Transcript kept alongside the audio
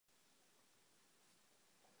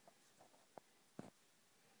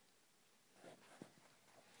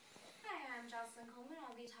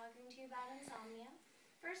be talking to you about insomnia.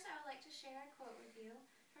 First, I would like to share a quote with you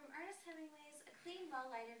from Ernest Hemingway's A Clean,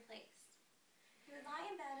 Well-Lighted Place. He would lie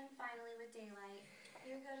in bed and finally, with daylight,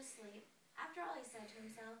 he would go to sleep. After all, he said to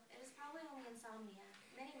himself, it is probably only insomnia.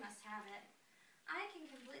 Many must have it. I can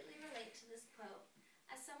completely relate to this quote.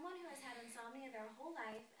 As someone who has had insomnia their whole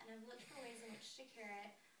life and have looked for ways in which to cure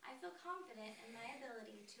it, I feel confident in my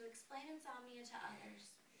ability to explain insomnia to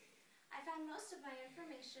others. I found most of my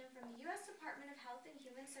information from the U.S. Department of Health and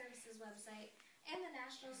Human Services website and the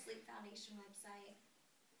National Sleep Foundation website.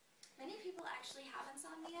 Many people actually have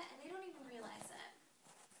insomnia and they don't even realize it.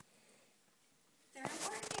 There are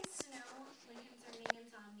important things to know when concerning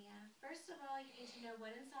insomnia. First of all, you need to know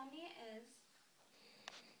what insomnia is.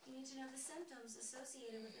 You need to know the symptoms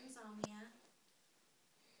associated with insomnia,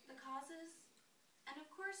 the causes, and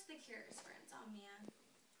of course the cures for insomnia.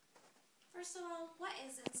 First of all, what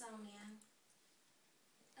is insomnia?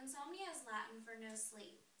 Insomnia is Latin for no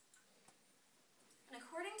sleep. And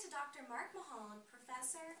according to Dr. Mark Mahald,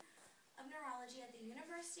 professor of neurology at the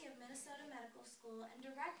University of Minnesota Medical School and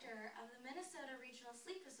director of the Minnesota Regional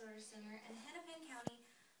Sleep Disorder Center and Hennepin County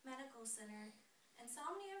Medical Center,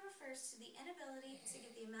 insomnia refers to the inability to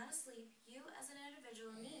get the amount of sleep you as an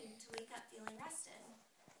individual need to wake up feeling rested.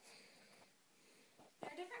 There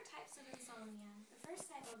are different types of insomnia. The first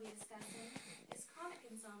type I'll be discussing is chronic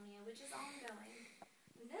insomnia, which is ongoing.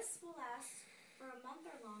 And this will last for a month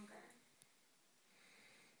or longer.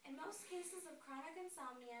 In most cases of chronic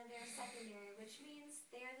insomnia, they are secondary, which means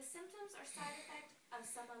they are the symptoms or side effect of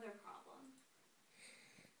some other problem.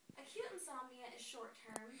 Acute insomnia is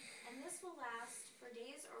short-term, and this will last for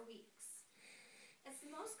days or weeks. It's the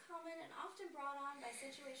most common and often brought on by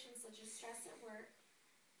situations such as stress at work,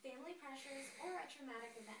 family pressures, or a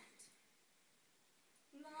traumatic event.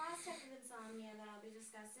 And the last type of insomnia that I'll be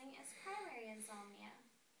discussing is primary insomnia.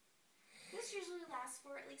 This usually lasts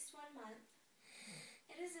for at least 1 month.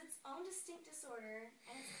 It is its own distinct disorder,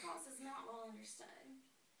 and its cause is not well understood.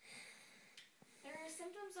 There are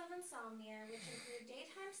symptoms of insomnia, which include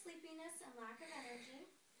daytime sleepiness and lack of energy.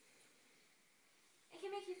 It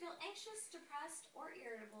can make you feel anxious, depressed, or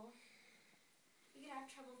irritable. You can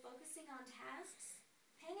have trouble focusing on tasks,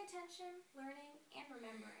 paying attention, learning, and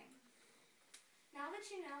remembering. Now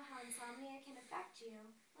that you know how insomnia can affect you,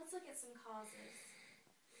 let's look at some causes.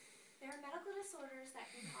 There are medical disorders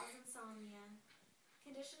that can cause insomnia,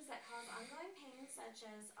 conditions that cause ongoing pain such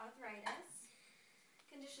as arthritis,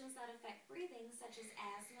 conditions that affect breathing such as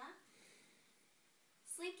asthma,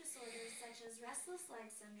 sleep disorders such as restless leg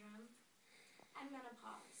syndrome, and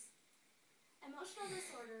menopause. Emotional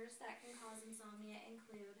disorders that can cause insomnia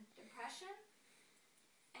include depression,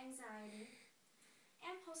 anxiety,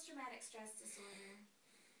 and post-traumatic stress disorder.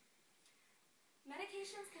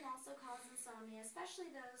 Medications can also cause insomnia, especially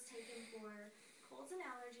those taken for colds and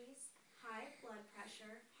allergies, high blood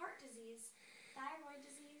pressure, heart disease, thyroid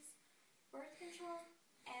disease, birth control,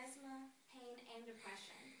 asthma, pain, and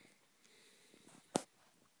depression.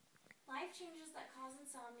 Life changes that cause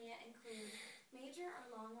insomnia include major or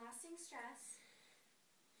long-lasting stress,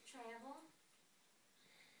 travel,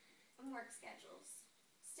 and work schedules.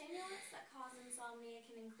 Stimulants that cause insomnia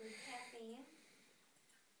can include caffeine,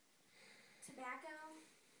 tobacco,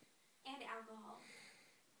 and alcohol.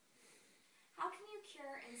 How can you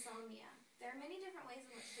cure insomnia? There are many different ways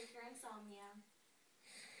in which to cure insomnia.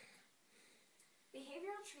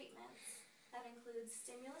 Behavioral treatments that include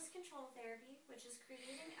stimulus control therapy, which is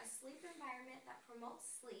creating a sleep environment that promotes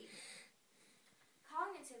sleep.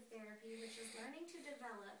 Cognitive therapy, which is learning to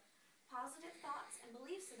develop positive thoughts and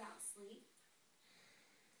beliefs about sleep.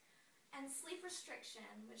 And sleep restriction,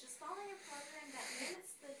 which is following a program that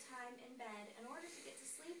limits the time in bed in order to get to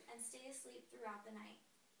sleep and stay asleep throughout the night.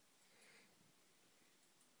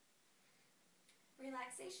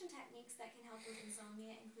 Relaxation techniques that can help with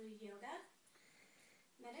insomnia include yoga,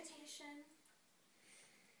 meditation,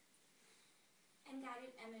 and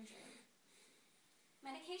guided imagery.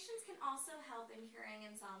 Medications can also help in curing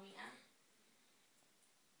insomnia.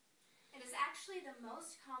 It is actually the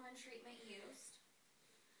most common treatment used.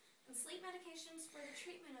 And sleep medications for the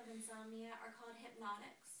treatment of insomnia are called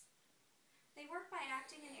hypnotics. They work by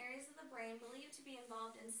acting in areas of the brain believed to be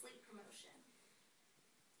involved in sleep promotion.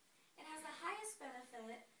 It has the highest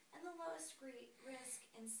benefit and the lowest risk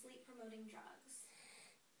in sleep-promoting drugs.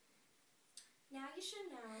 Now you should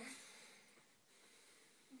know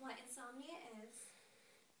what insomnia is.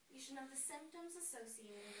 You should know the symptoms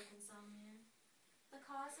associated with insomnia, the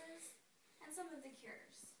causes, and some of the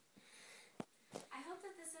cures. I hope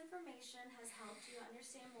that this information has helped you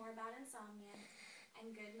understand more about insomnia,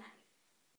 and good night.